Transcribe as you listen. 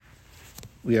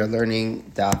We are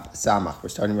learning Daf Samach. We're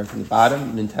starting right from the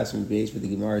bottom, Nun Tesman Beis, where the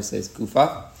Gemara says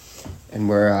Kufa, and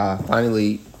we're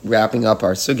finally wrapping up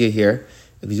our sugya here.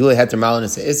 The Gedulei Heter Malin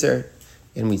is Iser,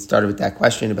 and we started with that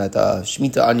question about the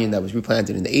Shemitah onion that was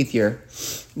replanted in the 8th year.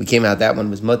 We came out that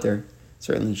one was mutter.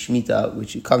 Certainly Shemitah,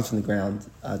 which comes from the ground,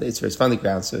 the Iser is from the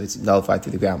ground, so it's nullified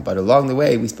through the ground. But along the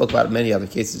way, we spoke about many other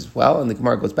cases as well, and the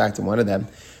Gemara goes back to one of them.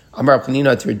 Amar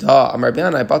Pnina Tirda, Amar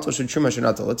Biana, Batal Shud Truma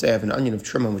Shanata. Let's say I have an onion of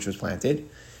Truma which was planted.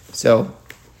 So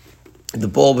the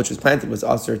bulb which was planted was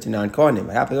also to non-Kohanim.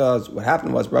 What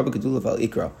happened was Rabbi Gedula Vel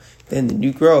Ikro. Then the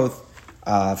new growth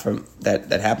from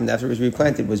that happened after it was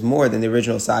replanted was more than the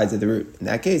original size of the root. In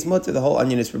that case, mutter, the whole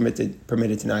onion is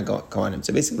permitted to non-Kohanim.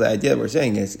 So basically the idea we're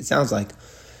saying is, it sounds like,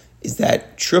 is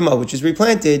that Truma, which is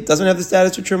replanted, doesn't have the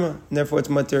status of Truma, and therefore it's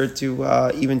mutter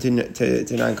to even to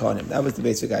non-Kohanim. That was the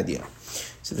basic idea.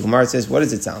 So the Gemara says, what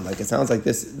does it sound like? It sounds like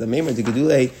this, the Meimer, the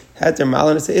Gedulei Heter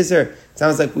Malin Iser. It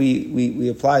sounds like we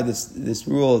applied this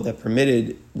rule that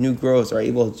permitted new growths are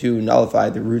able to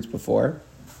nullify the roots before.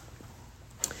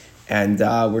 And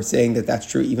we're saying that that's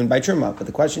true even by Truma. But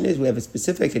the question is, we have a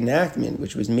specific enactment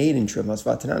which was made in Truma.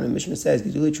 Svatanan, and Mishnah says,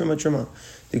 Gedulei Truma.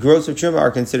 The growths of Truma are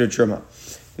considered Truma.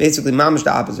 Basically, mamish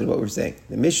the opposite of what we're saying.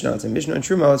 The Mishnah, it's a Mishnah and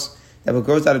Trumos, that what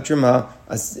grows out of Truma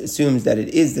assumes that it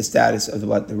is the status of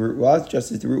what the root was.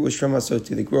 Just as the root was Truma, so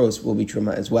to the growth will be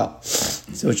Truma as well.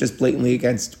 So it's just blatantly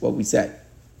against what we said.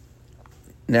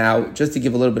 Now, just to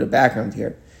give a little bit of background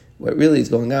here, what really is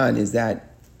going on is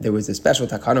that there was a special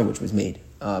takana which was made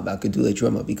about Gedulei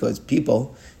Truma, because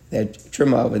people that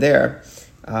Truma over there,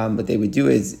 what they would do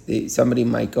is somebody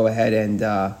might go ahead and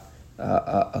a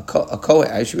Kohen,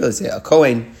 I should really say a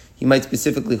Kohen, he might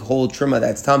specifically hold Truma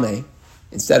that's Tameh.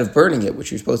 Instead of burning it, which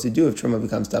you're supposed to do if Truma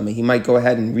becomes Tameh, he might go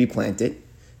ahead and replant it.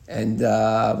 And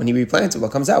when he replants it,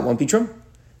 what comes out won't be Truma.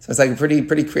 So it's like a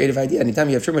pretty creative idea. Anytime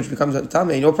you have Truma which becomes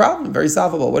Tameh, no problem, very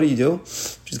solvable. What do?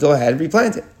 Just go ahead and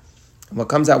replant it. And what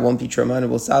comes out won't be Truma, and it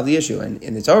will solve the issue. And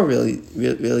the Torah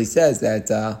really says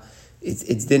that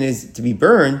its din is to be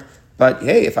burned. But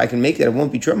hey, if I can make it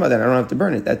won't be Truma, then I don't have to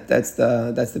burn it. That's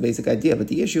the basic idea. But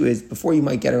the issue is, before you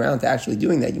might get around to actually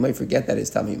doing that, you might forget that it's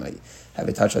Tameh. You might have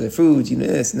it touch other foods,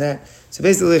 this and that. So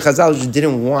basically, Chazal just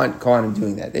didn't want Kohanim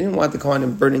doing that. They didn't want the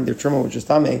Kohanim burning their Truma, which is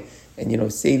Tameh,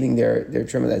 and saving their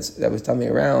Truma that was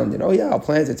Tameh around. And I'll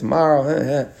plant it tomorrow.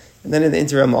 And then in the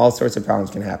interim, all sorts of problems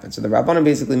can happen. So the Rabbanan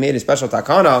basically made a special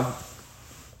takana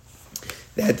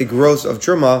that the growths of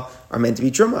Truma are meant to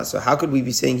be Truma. So how could we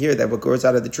be saying here that what grows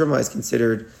out of the Truma is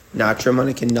considered not Truma and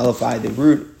it can nullify the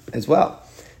root as well?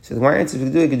 So the Gemara answers,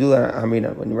 Gedula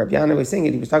Amrina. When Rabbi Yana was saying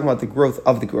it, he was talking about the growth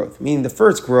of the growth, meaning the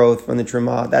first growth from the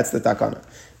Truma, that's the takana.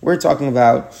 We're talking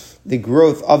about the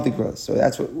growth of the growth. So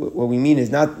that's what we mean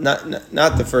is not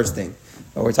the first thing.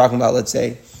 But we're talking about, let's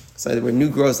say, so there were new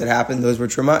growths that happened, those were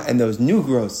Truma, and those new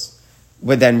growths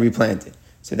were then replanted.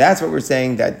 So that's what we're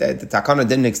saying, that the takana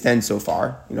didn't extend so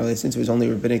far. Since it was only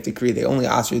a rabbinic decree, they only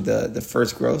asered the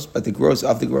first growths, but the growths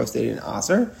of the growths they didn't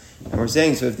aser. And we're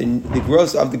saying, so if the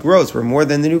growths of the growths were more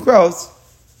than the new growths,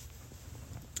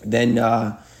 then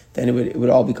it would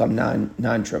all become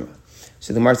non-truma.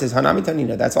 So the Gemara says, Hanami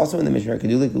Tanina, that's also in the Mishnah,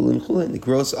 the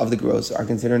growths of the growths are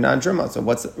considered non-truma. So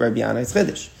what's Rabbi Yanai's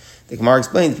chiddush? The Gemara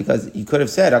explains, because you could have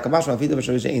said, where the chiddush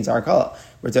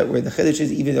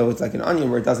is, even though it's like an onion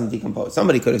where it doesn't decompose.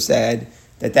 Somebody could have said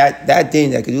that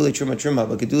din, that Gedulei Truma,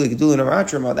 but Gedulei Nara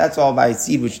Truma, that's all by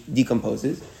seed which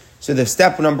decomposes. So the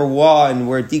step number one,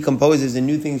 where it decomposes and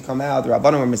new things come out, the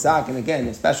Rabbanan were misak, and again,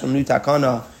 a special new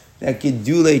takana, that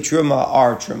Gedulei Truma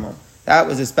are Truma. That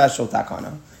was a special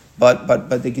takana. But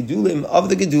the Gedulim of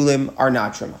the Gedulim are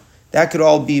not Truma. That could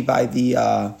all be by the,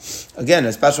 again,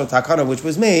 a special takana which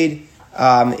was made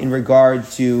in regard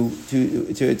to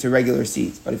regular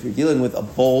seeds. But if you're dealing with a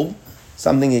bulb,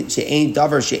 something that she'ain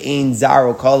davar, she'ain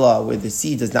zaro kala, where the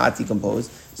seed does not decompose,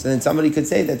 so then somebody could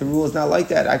say that the rule is not like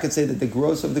that. I could say that the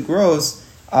growth of the growth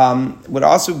would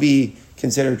also be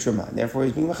considered truma. And therefore,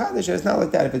 he's being machadish. It's not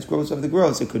like that. If it's growth of the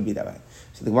growth, it could be that way.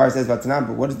 So the Gemara says about Tanam,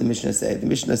 but what does the Mishnah say? The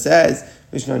Mishnah says,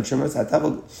 Mishnah on Truma,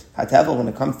 hatevel, when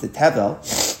it comes to tevel.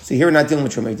 So here we're not dealing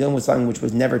with Truma, we're dealing with something which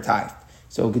was never tithed.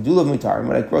 So Gedula mutar, and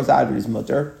when it grows out of it is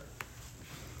mutar.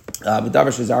 But davar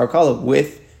shazar kala,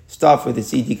 with stuff where the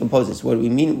seed decomposes. What do we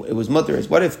mean? It was mutar is,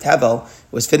 what if tevel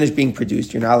was finished being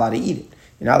produced? You're not allowed to eat it.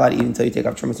 You're not allowed to eat it until you take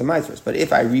off Trumas and Maasros. But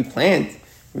if I replant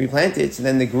it, so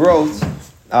then the growth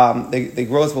the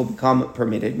growth will become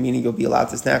permitted, meaning you'll be allowed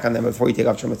to snack on them before you take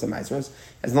off Trumas and Maasros,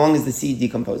 as long as the seed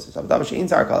decomposes. If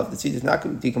the seed does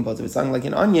not decompose, if it's something like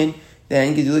an onion,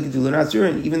 then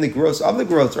even the growths of the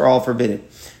growths are all forbidden.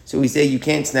 So we say you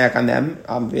can't snack on them.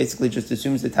 Basically, just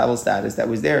assumes the tevel status that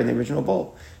was there in the original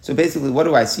bowl. So basically, what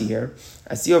do I see here?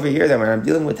 I see over here that when I'm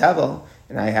dealing with tevel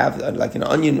and I have like an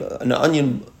onion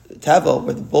tevel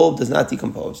where the bulb does not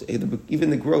decompose, even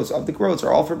the growths of the growths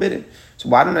are all forbidden. So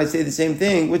why don't I say the same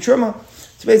thing with truma?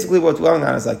 So basically, what's going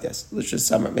on is like this. Let's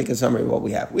just make a summary of what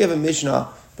we have. We have a mishnah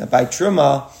that by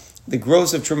truma, the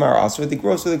growths of truma are asur, the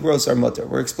growths of the growths are mutter.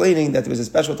 We're explaining that there was a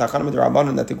special tachanah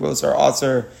d'Rabbanan that the growths are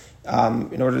asur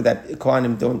in order that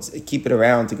Kohanim don't keep it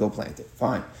around to go plant it.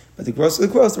 Fine. But the growths of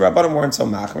the growths, the Rabbanim weren't so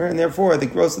machmer, and therefore the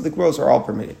growths of the growths are all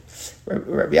permitted.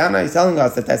 Rabbi Yana is telling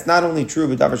us that that's not only true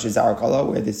with davar shezar kala,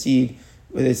 where the seed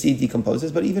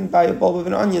decomposes, but even by a bulb of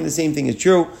an onion, the same thing is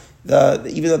true. Even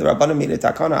though the Rabbanim made a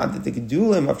takana that the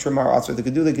gedulim of truma are asur, the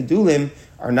gedulim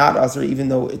are not asur, even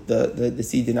though the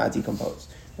seed did not decompose.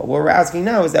 But what we're asking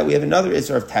now is that we have another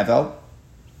isur of tevel,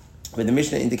 where the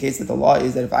Mishnah indicates that the law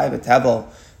is that if I have a tevel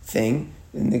thing,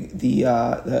 and where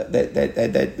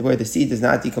the seed does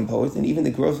not decompose, and even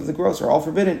the growth of the growths are all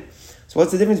forbidden. So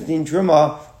what's the difference between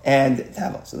truma and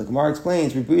tevel? So the Gemara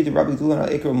explains, Rabbi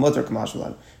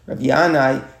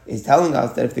Yanai is telling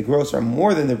us that if the growths are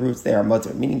more than the roots, they are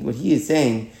mutter. Meaning what he is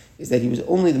saying is that he was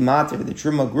only the matter, the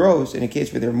truma grows in a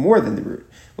case where they're more than the root.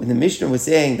 When the Mishnah was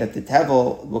saying that the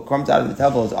tevel, what comes out of the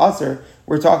tevel is aser,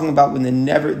 we're talking about when the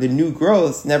new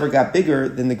growths never got bigger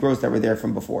than the growths that were there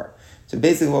from before. So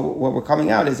basically what we're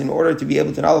coming out is in order to be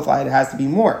able to nullify it, it has to be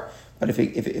more. But if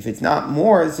it's not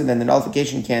more, so then the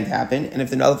nullification can't happen. And if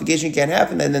the nullification can't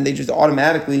happen, then they just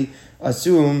automatically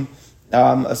assume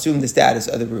the status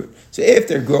of the root. So if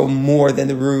they grow more than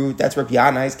the root, that's Rabbi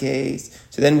Yanai's case.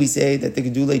 So then we say that the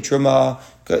gedulei truma,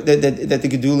 that the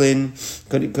gedulin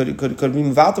could be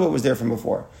mavata what was there from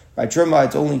before. By truma,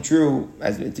 it's only true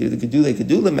as to the gedulei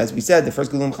gedulim, as we said. The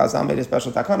first gedulim chazal made a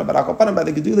special takana, but akopanim by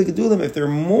the gedulei gedulim, if they're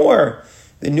more,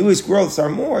 the newest growths are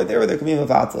more, there could be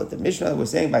mavata. The Mishnah was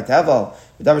saying by tevel,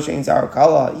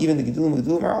 even the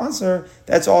gedulim are answer.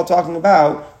 That's all talking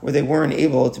about where they weren't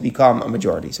able to become a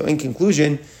majority. So in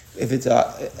conclusion,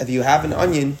 if you have an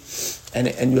onion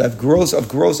and you have growths of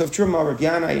truma, Rabbi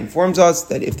Yanai informs us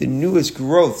that if the newest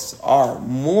growths are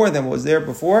more than what was there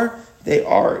before, they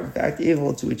are in fact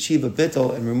able to achieve a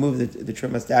bittul and remove the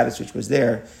truma status which was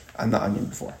there on the onion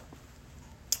before.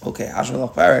 Okay,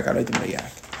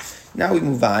 now we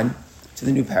move on to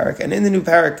the new parak, and in the new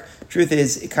parak, truth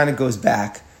is it kind of goes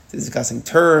back to discussing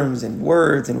terms and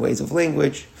words and ways of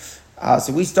language.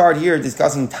 So we start here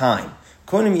discussing time.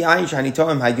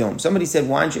 Somebody said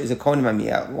wine is a konim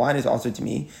amiyah. Wine is also to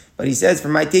me, but he says for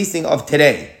my tasting of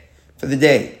today, for the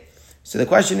day. So the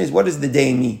question is, what does the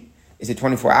day mean? Is it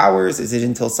 24 hours? Is it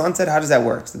until sunset? How does that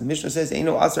work? So the Mishnah says,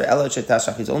 Eino asr ela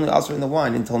shetashach. He's only asr in the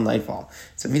wine until nightfall.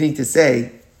 So meaning to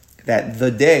say that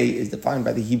the day is defined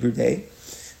by the Hebrew day.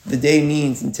 The day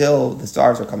means until the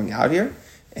stars are coming out here.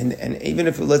 And even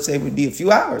if, let's say, it would be a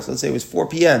few hours, let's say it was 4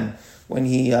 p.m., when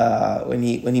he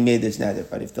made this neder.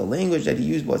 But if the language that he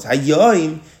used was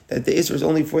hayoim, that the isra is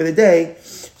only for the day,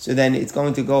 so then it's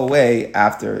going to go away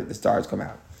after the stars come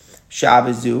out.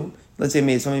 Shabbazu, let's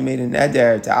say somebody made a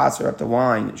neder to asr up the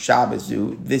wine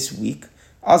Shabbazu this week.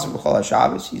 Asr b'chol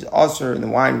Shabbos, he's asr in the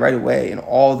wine right away in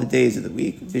all the days of the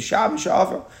week. V'Shabbos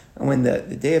sha'avro, and when the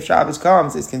day of Shabbos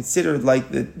comes, it's considered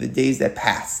like the days that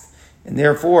passed. And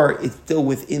therefore, it's still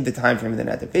within the time frame of the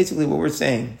neder. Basically, what we're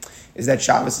saying is that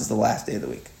Shabbos is the last day of the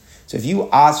week. So if you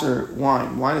asr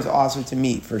wine is asr to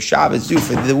me for Shabbos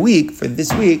for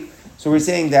this week. So we're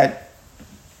saying that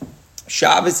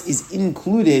Shabbos is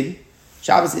included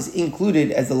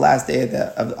as the last day of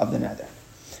the neder.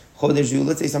 Chodesh,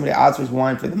 let's say somebody asrs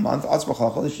wine for the month,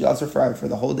 asr for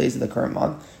the whole days of the current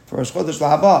month, for Rosh Chodesh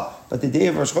lahaba, but the day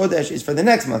of Rosh Chodesh is for the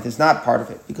next month. It's not part of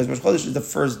it, because Rosh Chodesh is the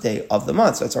first day of the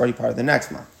month, so it's already part of the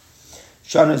next month.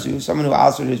 Shanazu, someone who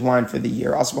asr his wine for the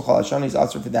year, asr b'chol Shana is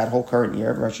asr for that whole current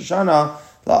year. Rosh Hashanah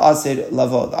la'asid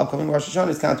lavo, the upcoming Rosh Hashanah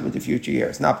is counted with the future year.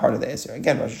 It's not part of the isra.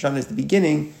 Again, Rosh Hashanah is the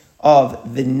beginning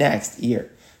of the next year.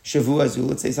 Shavuazu,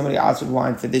 let's say somebody asr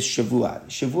wine for this Shavua.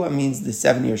 Shavua means the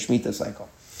 7-year Shemitah cycle.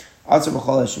 Asr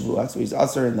b'chol Shavua, so he's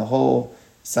asr in the whole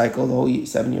cycle, the whole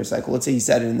 7-year cycle. Let's say he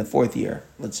said it in the 4th year.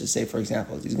 Let's just say, for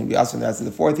example, he's going to be asr in the rest of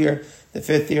the 4th year, the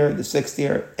 5th year, the 6th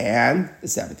year, and the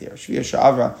 7th year. Shviya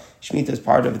Sha'avra, Shemitah is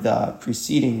part of the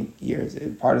preceding years,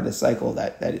 part of the cycle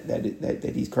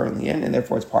that he's currently in, and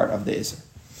therefore it's part of the Isser.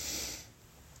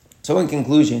 So in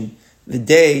conclusion, the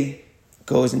day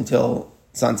goes until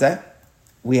sunset.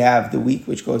 We have the week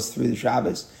which goes through the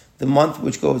Shabbos. the month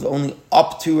which goes only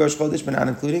up to Rosh Chodesh but not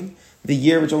including, the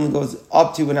year which only goes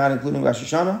up to but not including Rosh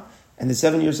Hashanah, and the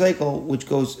 7-year cycle which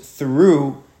goes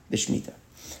through the Shemitah.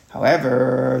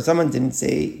 However, someone didn't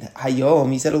say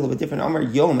Hayom. He said a little bit different. Amar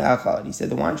Yom Echad. He said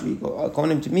the wine should be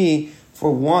according to me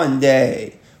for one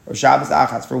day, or Shabbos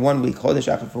Achas for 1 week, Chodesh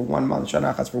Achas for 1 month,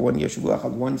 Shana Achas for 1 year, Shavu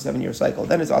Achas 1 7-year cycle.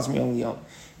 Then it's Asr Yom Yom.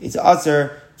 It's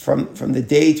Asr from the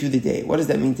day to the day. What does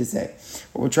that mean to say?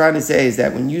 What we're trying to say is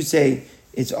that when you say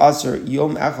it's Asr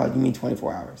Yom Echad, you mean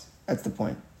 24 hours. That's the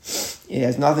point. It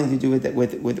has nothing to do with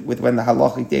when the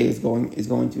halachic day is going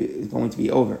to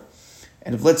be over.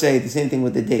 And if, let's say, the same thing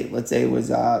with the date. Let's say it was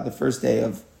the first day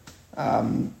of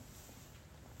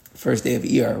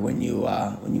Iyar when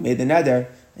you made the neder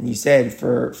and you said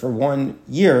for 1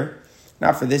 year,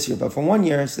 not for this year, but for 1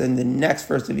 year. So then the next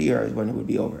first of Iyar is when it would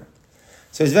be over.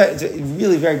 So it's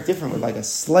really very different with like a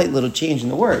slight little change in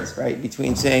the words, right?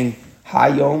 Between saying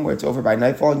Hayom, where it's over by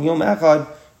nightfall, and Yom Echad,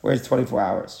 where it's 24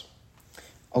 hours.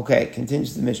 Okay,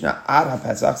 continues the Mishnah. Ad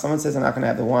HaPesach. Someone says, I'm not going to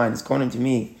have the wine. It's konim to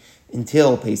me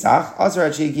until Pesach. Asr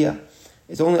Ad Shegiah.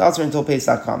 It's only Asr until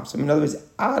Pesach comes. So in other words,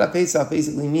 Ad HaPesach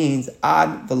basically means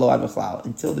Ad V'lo Ad V'chlal,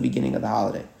 until the beginning of the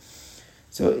holiday.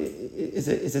 So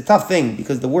it's a tough thing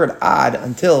because the word Ad,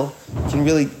 until, can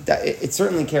really, it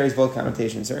certainly carries both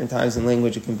connotations. Certain times in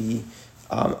language it can be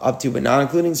up to but not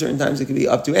including. Certain times it can be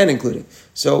up to and including.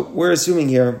 So we're assuming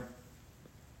here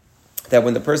that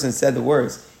when the person said the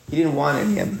words, he didn't want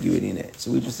any ambiguity in it.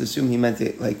 So we just assume he meant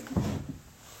it like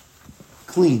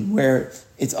clean, where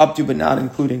it's up to but not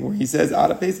including, where he says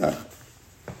Ad HaPesach,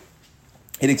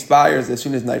 it expires as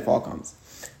soon as nightfall comes.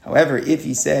 However, if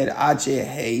he said Ad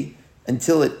She'ehei,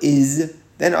 until it is,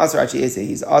 then Asr Ad She'esei,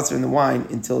 he's Asr in the wine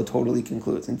until it totally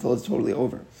concludes, until it's totally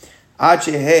over. Ad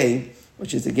She'ehei,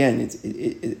 which is again,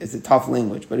 it's a tough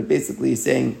language, but it basically is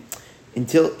saying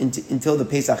until the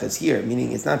Pesach is here,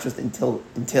 meaning it's not just until,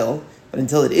 but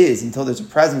until it is, until there's a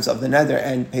presence of the neder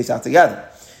and Pesach together.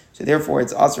 So therefore,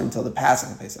 it's Asr until the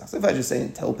passing of Pesach. So if I just say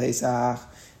until Pesach,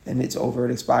 then it's over,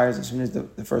 it expires as soon as the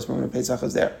first moment of Pesach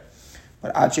is there.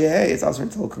 But Ad She'ehei, it's Asr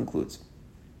until it concludes.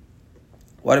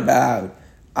 What about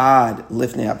Ad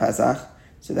Lifnei HaPesach?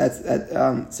 So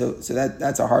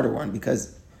that's a harder one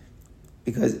because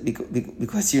we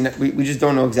just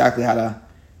don't know exactly how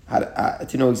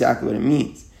to know exactly what it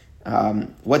means.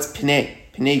 What's Pnei?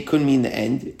 Pnei could mean the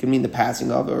end, it could mean the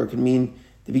passing of, or it could mean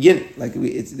the beginning.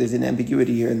 There's an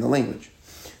ambiguity here in the language.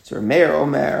 So Meir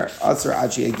Omer Asr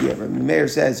Ad She'egiah. Meir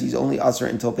says he's only Asr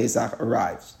until Pesach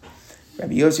arrives.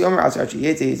 Rabbi Yossi Omer Asr Ad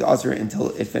She'egiah, he's Asr until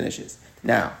it finishes.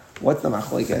 Now, what's the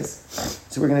machlokas?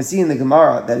 So we're going to see in the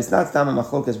Gemara that it's not stam a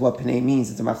machlokas what Pnei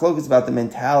means. It's a machlokas about the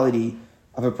mentality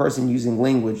of a person using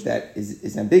language that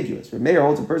is ambiguous. Meir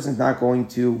holds a person is not going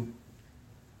to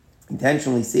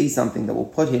intentionally say something that will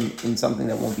put him in something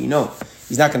that won't be known.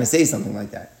 He's not going to say something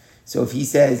like that. So if he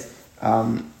says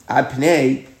Ad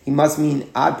Pnei, he must mean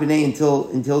Ad Pnei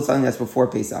until something that's before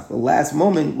Pesach, the last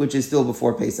moment which is still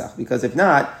before Pesach. Because if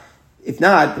not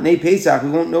Pnei Pesach, we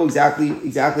won't know exactly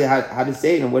how to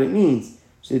say it and what it means.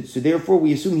 So therefore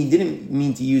we assume he didn't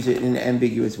mean to use it in an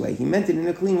ambiguous way. He meant it in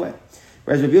a clean way.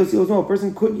 Whereas Rabbi Yossi goes, no, a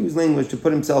person could use language to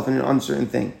put himself in an uncertain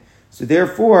thing. So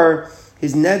therefore,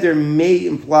 his neder may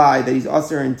imply that he's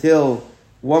asr until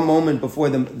one moment before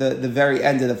the very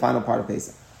end of the final part of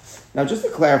Pesach. Now, just to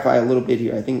clarify a little bit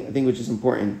here, I think which is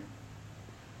important,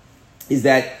 is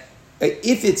that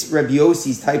if it's Rabbi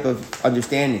Yossi's type of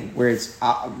understanding, where it's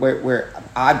where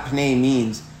Ad Pnei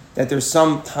means that there's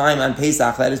some time on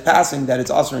Pesach that is passing that it's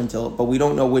asr until, but we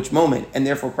don't know which moment, and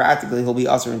therefore practically he'll be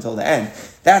asr until the end.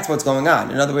 That's what's going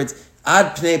on. In other words,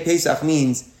 Ad Pnei Pesach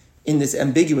means, in this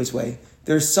ambiguous way,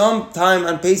 there's some time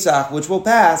on Pesach which will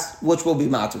pass, which will be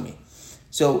matumi.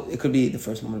 So it could be the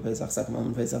first moment of Pesach, second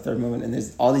moment of Pesach, third moment, and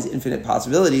there's all these infinite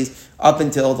possibilities up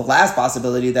until the last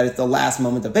possibility that it's the last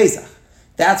moment of Pesach.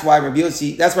 That's why Rabbi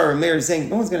Meir is saying,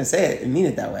 no one's going to say it and mean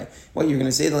it that way. What, you're going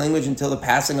to say the language until the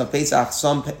passing of Pesach,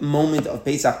 some moment of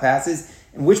Pesach passes,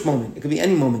 and which moment? It could be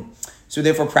any moment. So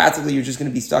therefore, practically, you're just going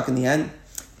to be stuck in the end.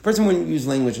 The person wouldn't use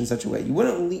language in such a way. You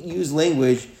wouldn't use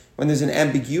language when there's an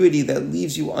ambiguity that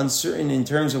leaves you uncertain in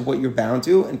terms of what you're bound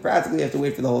to, and practically you have to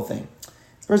wait for the whole thing.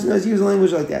 The person does use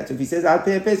language like that. So if he says Ad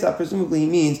Pnei Pesach, presumably he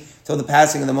means till the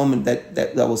passing of the moment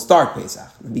that will start Pesach.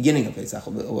 The beginning of Pesach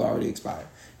will already expire.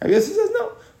 Rabbi Yossi says no.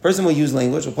 A person will use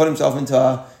language, will put himself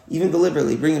into, even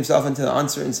deliberately, bring himself into an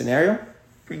uncertain scenario,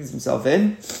 brings himself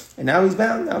in, and now he's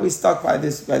bound. Now he's stuck by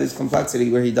this complexity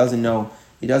where he doesn't know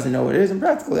what it is, and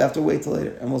practically have to wait till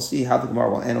later. And we'll see how the Gemara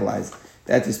will analyze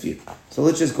that dispute. So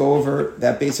let's just go over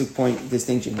that basic point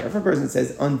distinction here. If a person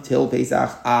says until Pesach,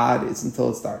 Ad, it's until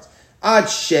it starts. Ad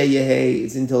She'ehei,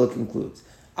 it's until it concludes.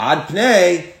 Ad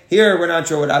pnei, here we're not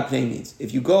sure what ad pnei means.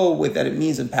 If you go with that it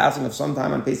means a passing of some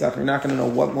time on Pesach, you're not going to know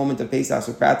what moment of Pesach,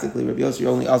 so practically Rabbi Yossi, you're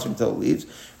only also until it leaves.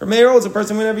 Or Meir is a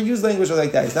person who never use language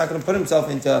like that. He's not going to put himself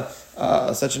into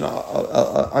such an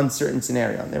uncertain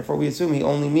scenario. And therefore we assume he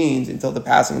only means until the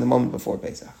passing of the moment before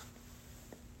Pesach.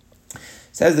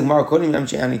 Says the Gemara,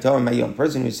 a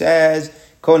person who says,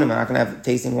 Konim, I'm not going to have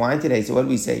tasting wine today. So what do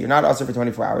we say? You're not usher for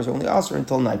 24 hours, you're only usher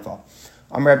until nightfall.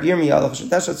 But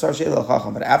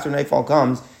after nightfall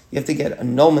comes, you have to get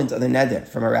annulment of the neder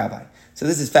from a rabbi. So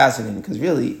this is fascinating because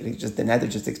really, the neder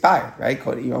just expired, right?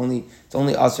 It's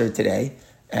only usher today,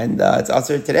 and it's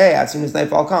usher today as soon as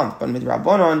nightfall comes. But with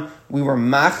Rabbanon, we were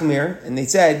machmir, and they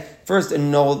said first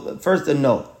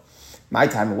annul. My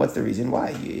time, what's the reason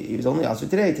why? He was only usher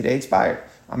today. Today expired.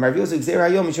 We're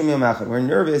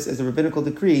nervous as a rabbinical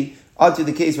decree up to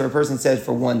the case where a person said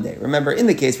for one day. Remember, in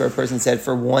the case where a person said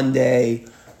for one day,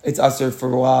 it's usher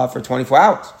for 24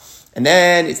 hours. And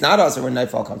then it's not usher when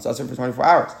nightfall comes, it's usher for 24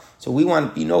 hours. So we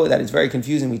want you know that it's very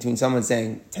confusing between someone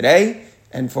saying today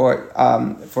and for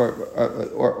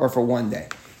one day.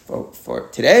 For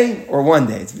today or one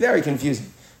day. It's very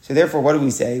confusing. So therefore, what do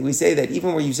we say? We say that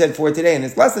even where you said for today and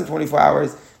it's less than 24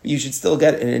 hours, you should still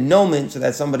get an annulment so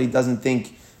that somebody doesn't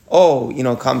think,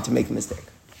 come to make a mistake.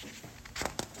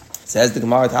 Says the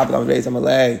Gemara,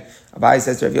 Abai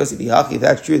says to Rav Yossi, if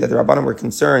that's true, that the Rabbanim were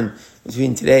concerned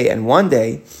between today and one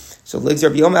day, so then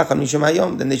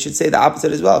they should say the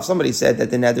opposite as well. If somebody said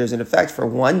that the neder is in effect for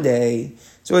one day,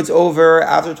 so it's over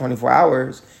after 24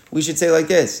 hours, we should say like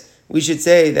this. We should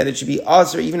say that it should be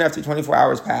usher even after 24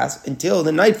 hours pass until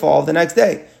the nightfall of the next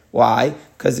day. Why?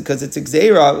 Because it's a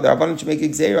gzeira. The Rabbanim should make a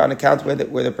gzeira on account where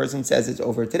the person says it's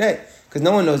over today. Because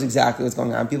no one knows exactly what's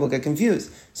going on. People get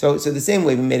confused. So the same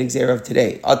way we made a gzeira of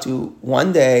today up to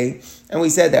one day, and we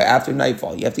said that after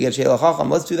nightfall you have to get sheila chacham.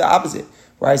 Let's do the opposite.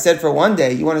 Where I said for one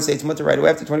day, you want to say it's mutter right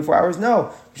away after 24 hours?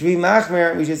 No. We should be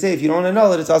machmer, and we should say if you don't want to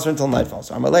know it, it's also until nightfall.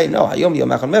 So I'm late. No, hayom yom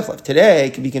mechon mechlef.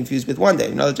 Today can be confused with one day.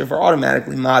 You know that therefore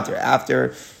automatically matter.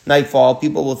 After nightfall,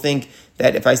 people will think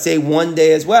that if I say one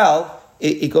day as well,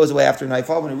 it goes away after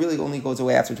nightfall, when it really only goes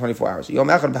away after 24 hours. So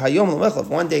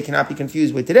one day cannot be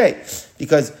confused with today,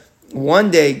 because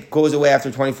one day goes away after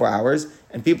 24 hours,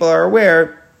 and people are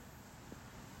aware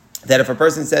that if a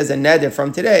person says a neder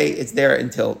from today, it's there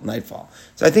until nightfall.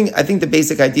 So I think the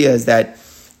basic idea is that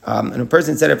and a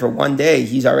person said it for one day,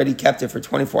 he's already kept it for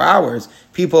 24 hours.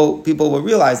 People will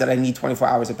realize that I need 24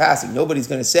 hours of passing. Nobody's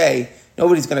going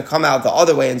to come out the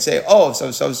other way and say, so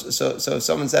if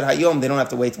someone said hayom, they don't have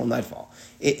to wait till nightfall.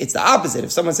 It's the opposite.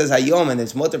 If someone says hayom and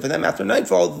it's mutter for them after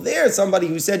nightfall, there's somebody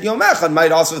who said yom echad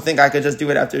might also think I could just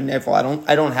do it after nightfall.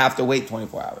 I don't have to wait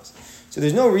 24 hours. So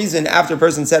there's no reason after a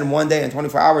person said one day and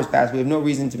 24 hours passed, we have no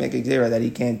reason to make a gzera that he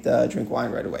can't drink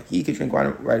wine right away. He could drink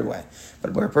wine right away.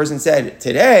 But where a person said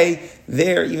today,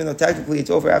 there, even though technically it's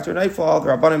over after nightfall, the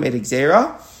Rabbanan made a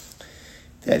gzera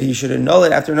that he should annul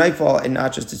it after nightfall and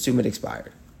not just assume it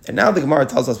expired. And now the Gemara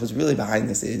tells us what's really behind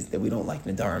this is that we don't like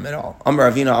Nadarim at all. Amar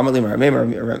Ravina, Amar Limar,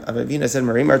 Ravina said,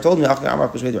 Marimar told me, Amar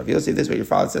Persuade Rav Yosef, this is what your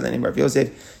father said, the name of Rav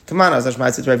Yosef. Come on,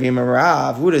 Azashmai said to Ravina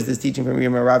Rav. Who does this teaching from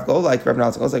Ravina Rav go like? Rav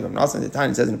Nassan goes like Rav Nassan. At the time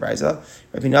he says in the Brisa,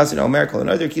 Rav Nassan, Omer, Kol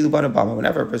another Kiluban Bama.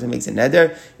 Whenever a person makes a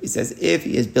neder, it says if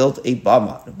he has built a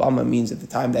Bama. A Bama means at the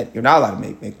time that you're not allowed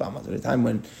to make Bama. So at the time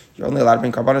when you're only allowed to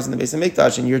bring Karbanos in the base of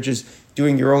Mikdash and you're just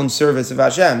doing your own service of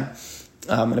Hashem,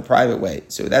 in a private way.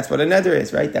 So that's what a neder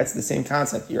is, right? That's the same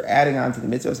concept. You're adding on to the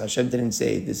mitzvahs. Hashem didn't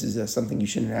say this is something you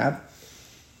shouldn't have.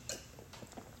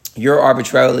 You're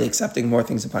arbitrarily accepting more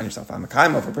things upon yourself.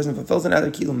 If a person fulfills another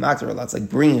kilo makdara, that's like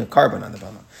bringing a carbon on the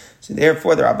bama. So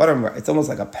therefore, the Rabbanan, it's almost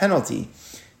like a penalty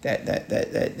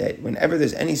that whenever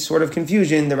there's any sort of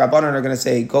confusion, the Rabbanan are going to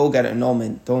say, go get an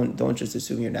annulment. Don't just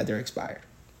assume your neder expired.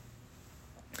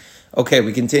 Okay,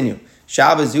 we continue.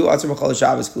 Shabbos, if a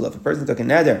person took a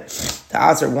neder to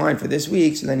aser wine for this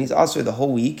week, so then he's aser the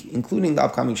whole week, including the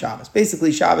upcoming Shabbos.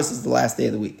 Basically, Shabbos is the last day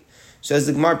of the week. So as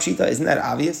the Gemara Pshita, isn't that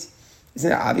obvious?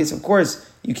 Isn't it obvious? Of course,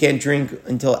 you can't drink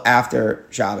until after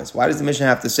Shabbos. Why does the Mishnah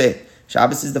have to say it?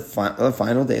 Shabbos is the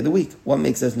final day of the week. What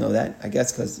makes us know that? I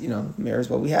guess because, Mir is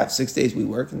what we have. 6 days we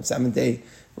work, and the 7th day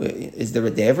is the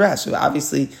day of rest. So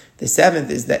obviously, the 7th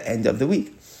is the end of the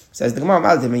week. Says the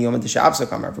Gemara,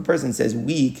 if a person says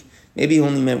week, maybe he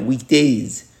only meant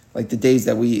weekdays, like the days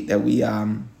that we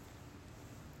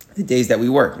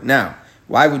work. Now,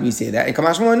 why would we say that? And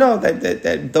Kamash will know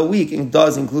that the week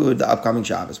does include the upcoming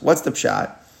Shabbos. What's the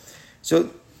pshat? So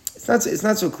it's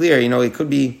not so clear. It could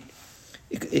be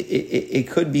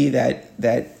that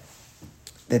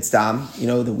stam.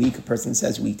 The week a person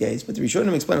says weekdays, but the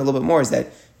Rishonim explain a little bit more. Is that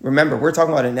remember we're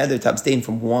talking about a neder to abstain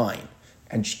from wine.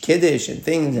 and Kiddush and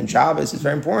things and Shabbos is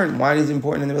very important. Wine is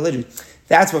important in the religion.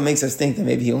 That's what makes us think that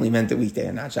maybe he only meant the weekday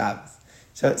and not Shabbos.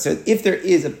 So if there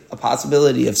is a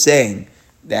possibility of saying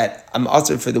that I'm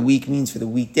also for the week means for the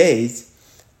weekdays,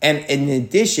 and in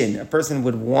addition, a person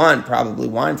would want probably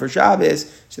wine for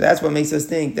Shabbos, so that's what makes us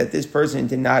think that this person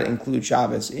did not include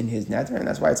Shabbos in his netter, and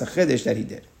that's why it's a chiddush that he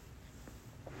did.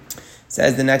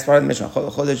 Says the next part of the Mishnah,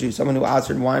 Chol Chodesh is someone who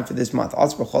asked wine for this month.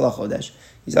 Also for Chol Chodesh,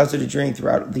 he's also to drink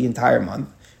throughout the entire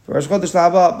month. For Rosh Chodesh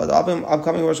La'aba, but the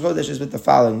upcoming Rosh Chodesh is with the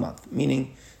following month.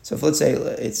 Meaning, so if let's say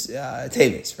it's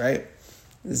Teves, right?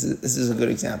 This is a good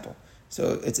example.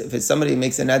 So if it's somebody who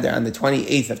makes a neder on the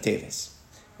 28th of Teves,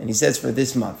 and he says for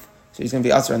this month, so he's going to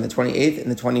be also on the 28th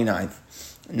and the 29th.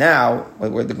 Now,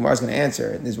 where the Gemara is going to answer,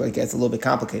 and this is where it gets a little bit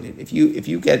complicated. If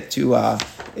you get to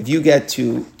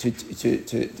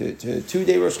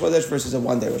 2-day Rosh Chodesh versus a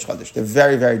 1-day Rosh Chodesh, they're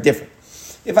very, very different.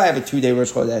 If I have a 2-day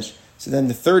Rosh Chodesh, so then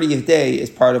the 30th day is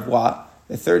part of what?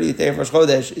 The 30th day of Rosh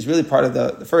Chodesh is really part of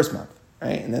the first month,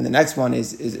 right? And then the next one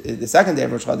is the second day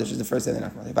of Rosh Chodesh is the first day of the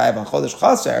next month. If I have a Chodesh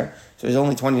Chaser, so there's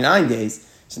only 29 days,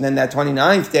 so then that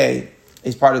 29th day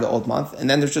is part of the old month, and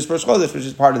then there's just Rosh Chodesh, which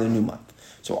is part of the new month.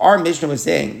 So our Mishnah was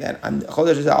saying that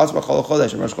Chodesh is also Chol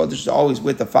Chodesh, and Rosh Chodesh is always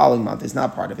with the following month. It's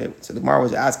not part of it. So the Gemara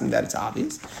was asking that it's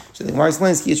obvious. So the Gemara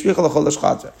explains, the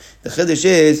Chiddush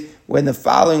is when the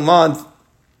following month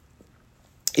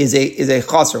is a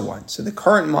chaser one. So the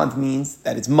current month means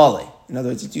that it's male. In other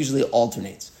words, it usually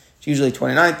alternates. It's usually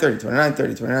 29, 30, 29,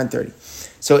 30, 29, 30.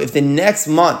 So if the next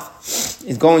month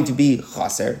is going to be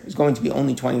chaser, is going to be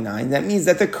only 29, that means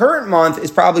that the current month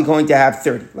is probably going to have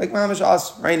 30. Like Mamash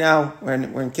As, right now, we're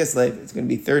in Kislev, it's going to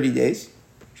be 30 days.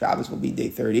 Shabbos will be day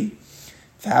 30.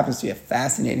 If it happens to be a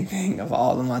fascinating thing of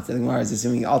all the months that the Gemara is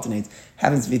assuming it alternates,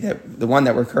 happens to be that the one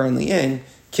that we're currently in,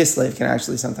 Kislev can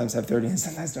actually sometimes have 30 and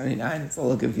sometimes 29. It's a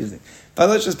little confusing. But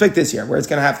let's just pick this year, where it's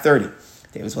going to have 30.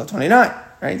 Davis will have 29,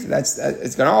 right? So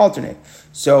it's going to alternate.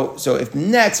 So if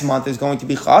next month is going to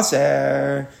be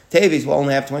Chaser, Teves will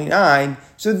only have 29.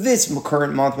 So this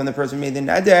current month, when the person made the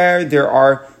neder, there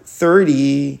are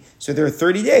 30. So there are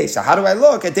 30 days. So how do I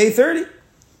look at day 30?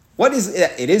 What is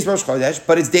it? It is Rosh Chodesh,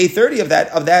 but it's day 30 of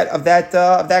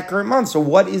that current month. So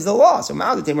what is the law? So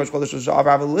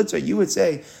you would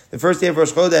say the first day of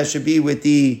Rosh Chodesh should be with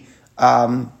the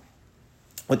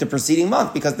preceding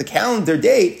month, because the calendar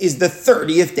date is the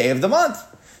 30th day of the month.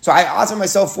 So I answer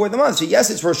myself for the month. So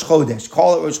yes, it's Rosh Chodesh.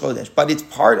 Call it Rosh Chodesh, but it's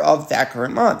part of that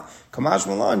current month. Kamash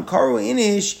Malan, Karu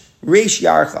Inish, Reish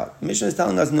Yarcha. The Mishnah is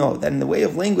telling us no, that in the way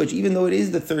of language, even though it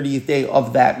is the 30th day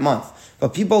of that month,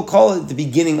 but people call it the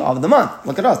beginning of the month.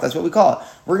 Look at us, that's what we call it.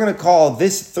 We're going to call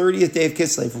this 30th day of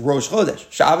Kislev Rosh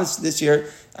Chodesh. Shabbos this year,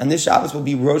 and this Shabbos will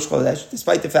be Rosh Chodesh,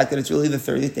 despite the fact that it's really the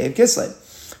 30th day of Kislev.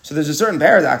 So there's a certain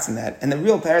paradox in that. And the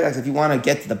real paradox, if you want to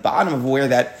get to the bottom of where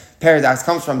that paradox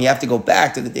comes from, you have to go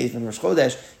back to the days when Rosh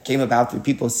Chodesh came about through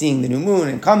people seeing the new moon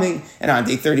and coming. And on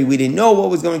day 30, we didn't know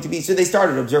what was going to be. So they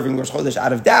started observing Rosh Chodesh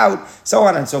out of doubt, so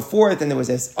on and so forth. And there was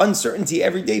this uncertainty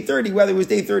every day 30, whether it was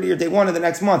day 30 or day 1 of the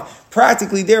next month.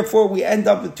 Practically, therefore, we end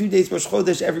up with 2 days Rosh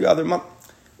Chodesh every other month.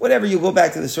 Whatever, you go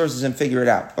back to the sources and figure it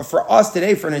out. But for us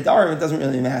today, for Nadarim, it doesn't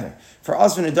really matter. For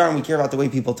us, for Nadarim, we care about the way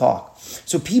people talk.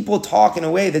 So people talk in a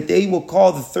way that they will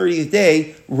call the 30th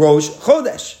day Rosh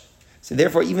Chodesh. So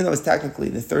therefore, even though it's technically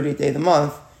the 30th day of the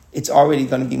month, it's already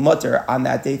going to be mutter on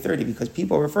that day 30, because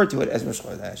people refer to it as Rosh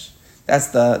Chodesh.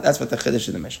 That's what the Chiddush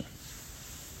of the Mishnah.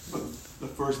 But the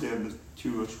first day of the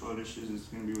 2 Rosh Chodeshes is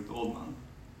going to be with the old month.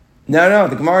 No,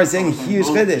 the Gemara is saying a huge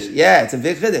Chiddush. Yeah, it's a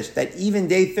big Chiddush. That even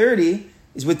day 30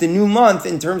 is with the new month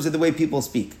in terms of the way people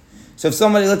speak. So if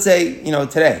somebody, let's say,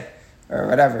 today, or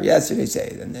whatever, yesterday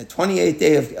say, and the 28th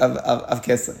day of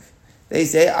Kislev, they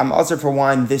say, I'm also for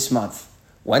wine this month.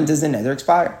 When does the neder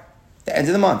expire? The end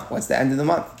of the month. What's the end of the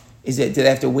month? Do they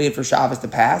have to wait for Shabbos to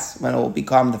pass when it will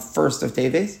become the first of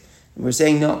Teves? And we're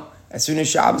saying no. As soon as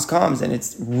Shabbos comes and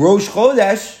it's Rosh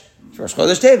Chodesh, it's Rosh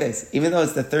Chodesh Teves, even though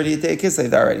it's the 30th day of Kislev,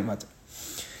 they're already mutter.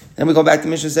 Then we go back to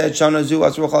Mishnah said, Shana Zu,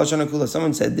 Asru Chal Shana Kula.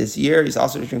 Someone said this year, he's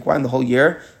also to drink wine the whole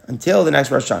year until the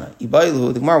next Rosh Hashanah.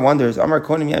 Ibailu, the Gemara wonders, Amar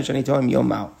Kohanim Yam Shani Toim Yom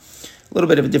Mao. A little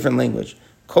bit of a different language.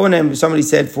 Kohanim, somebody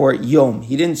said for Yom.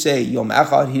 He didn't say Yom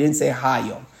Echad, he didn't say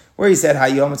Ha-Yom. Where he said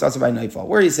Ha-Yom, it's also by nightfall.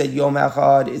 Where he said Yom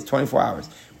Echad is 24 hours.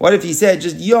 What if he said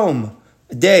just Yom,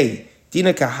 a day?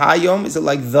 Dina Ka-Ha-Yom, is it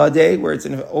like the day where it's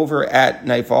over at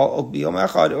nightfall? Yom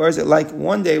Echad, or is it like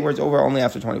one day where it's over only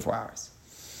after 24 hours?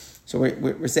 So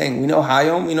we're saying, we know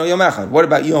Hayom, we know Yom Echad. What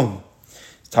about Yom?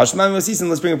 Tashman Masisin,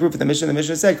 let's bring a proof of the Mishnah. The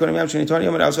Mishnah said, if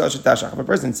a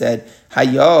person said,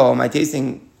 Hayom, my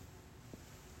tasting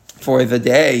for the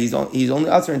day, he's only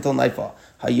usher until nightfall.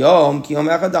 Hayom ki yom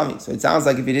echad dami. So it sounds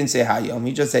like if he didn't say hayom,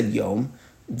 he just said yom,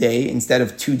 day, instead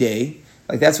of today.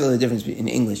 Like that's really the difference in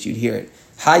English. You'd hear it.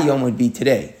 Hayom would be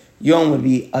today. Yom would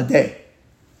be a day.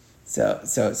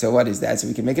 So what is that? So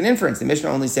we can make an inference. The Mishnah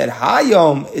only said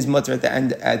Hayom is mutter at the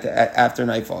end after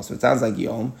nightfall. So it sounds like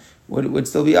Yom would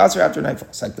still be Asr after nightfall.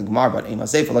 It's like the Gemara, but Ema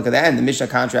Seifa. Look at the end. The Mishnah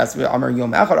contrasts with Amar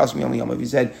Yom Echad Asr Yom Yom. If you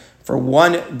said for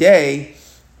one day,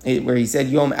 where he said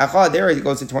Yom Echad, there it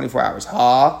goes to 24 hours.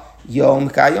 Ha Yom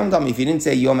Ka Yom Dam. If he didn't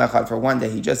say Yom Echad for one day,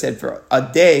 he just said for a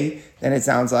day, then it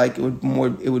sounds like it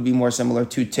would be more similar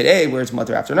to today, where it's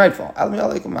mutter after nightfall.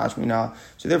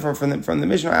 So therefore, from the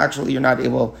Mishnah, actually, you're not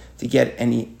able to get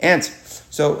any answer.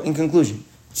 So in conclusion,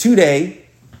 today,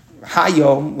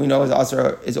 Hayom, we know is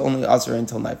only Asr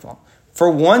until nightfall. For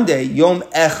one day, Yom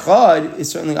Echad is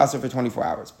certainly Asr for 24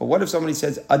 hours. But what if somebody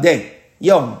says a day,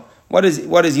 Yom? What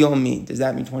does Yom mean? Does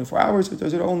that mean 24 hours, or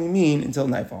does it only mean until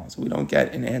nightfall? So we don't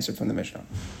get an answer from the Mishnah.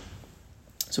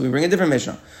 So we bring a different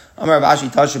Mishnah. Amar Rav Ashi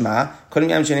Tashima, Kodim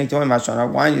Yam Shenei Toim Hashana.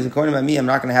 Wine is a Kodim Ami. I'm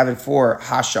not going to have it for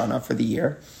Hashana, for the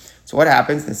year. So what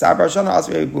happens? The Sabar Hashana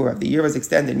Asrei Bura. The year was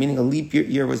extended, meaning a leap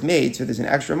year was made, so there's an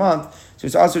extra month. So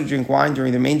it's also to drink wine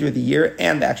during the remainder of the year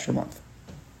and the extra month.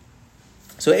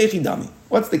 So Echidami.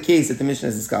 What's the case that the Mishnah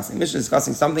is discussing? The Mishnah is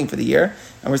discussing something for the year,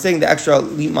 and we're saying the extra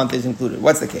leap month is included.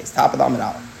 What's the case? Top of the Amid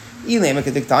Aleph.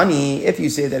 If you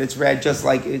say that it's read just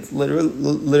like it's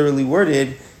literally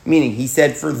worded, meaning he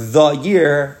said for the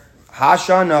year,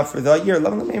 Hashana for the year,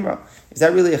 is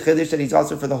that really a chiddush that he's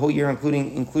also for the whole year,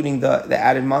 including the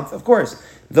added month? Of course.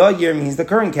 The year means the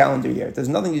current calendar year. It has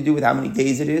nothing to do with how many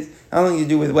days it is, nothing to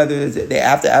do with whether they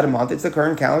have to add a month. It's the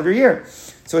current calendar year.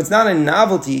 So it's not a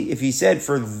novelty if he said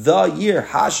for the year,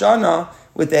 Hashana,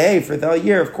 with the hey, for the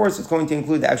year, of course it's going to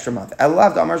include the extra month.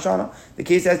 Elav Damar Shana. The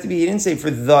case has to be, he didn't say for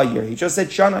the year. He just said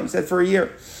Shana, he said for a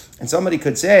year. And somebody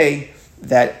could say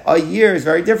that a year is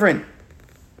very different.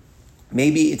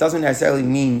 Maybe it doesn't necessarily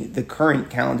mean the current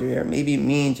calendar year. Maybe it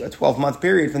means a 12-month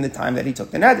period from the time that he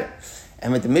took the neder.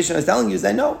 And what the Mishnah is telling you is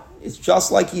that no, it's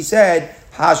just like he said,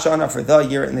 Hashana for the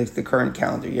year in the current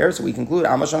calendar year. So we conclude,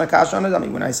 Amashana Kashana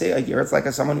Dami. When I say a year, it's like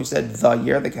someone who said the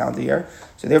year, the calendar year.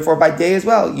 So therefore, by day as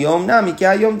well, Yom Nami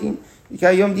Kya Yom Din.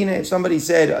 Yom Din. If somebody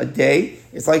said a day,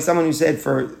 it's like someone who said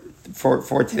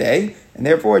for today, and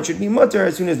therefore it should be mutter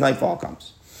as soon as nightfall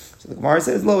comes. So the Gemara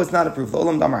says, "Lo, it's not a proof. The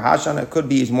Olam Damar Hashana could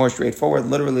be is more straightforward.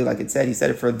 Literally, like it said, he said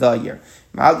it for the year.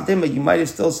 But you might have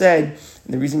still said,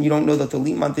 and the reason you don't know that the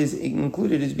leap month is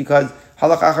included is because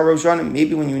halakha Roshana.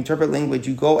 Maybe when you interpret language,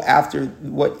 you go after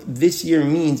what this year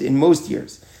means in most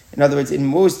years. In other words, in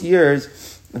most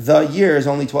years, the year is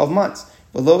only 12 months.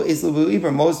 Below Islu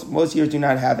Ibra, most years do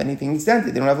not have anything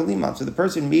extended. They don't have a leap month. So the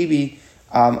person maybe."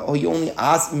 You only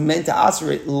meant to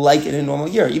answer it like in a normal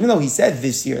year, even though he said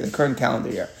this year, the current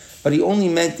calendar year. But he only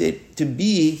meant it to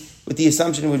be with the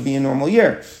assumption it would be a normal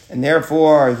year. And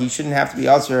therefore, he shouldn't have to be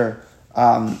Asr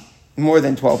more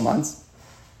than 12 months.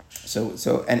 So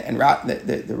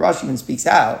the Rosh even speaks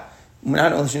out,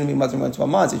 not only shouldn't it be mutter more than 12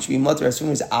 months, it should be mutter as soon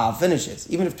as Av finishes,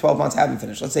 even if 12 months haven't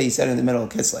finished. Let's say he said in the middle of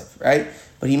Kislev, right?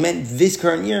 But he meant this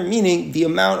current year, meaning the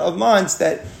amount of months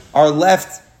that are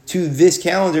left to this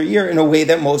calendar year in a way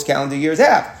that most calendar years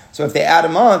have. So if they add a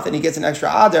month and he gets an extra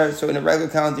Adar, so in a regular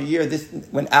calendar year,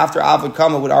 when after Av would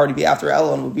come, it would already be after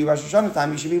Elul and it would be Rosh Hashanah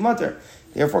time, he should be mutter.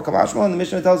 Therefore, Kamashmal and the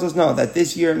Mishnah tells us no, that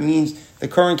this year means the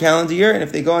current calendar year, and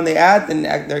if they go and they add, then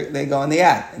they go and they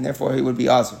add, and therefore it would be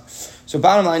awesome. So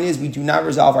bottom line is, we do not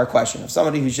resolve our question. If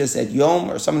somebody who just said Yom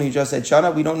or somebody who just said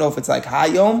Shana, we don't know if it's like Ha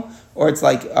Yom or it's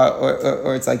like Yom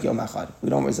Echad. We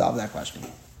don't resolve that question.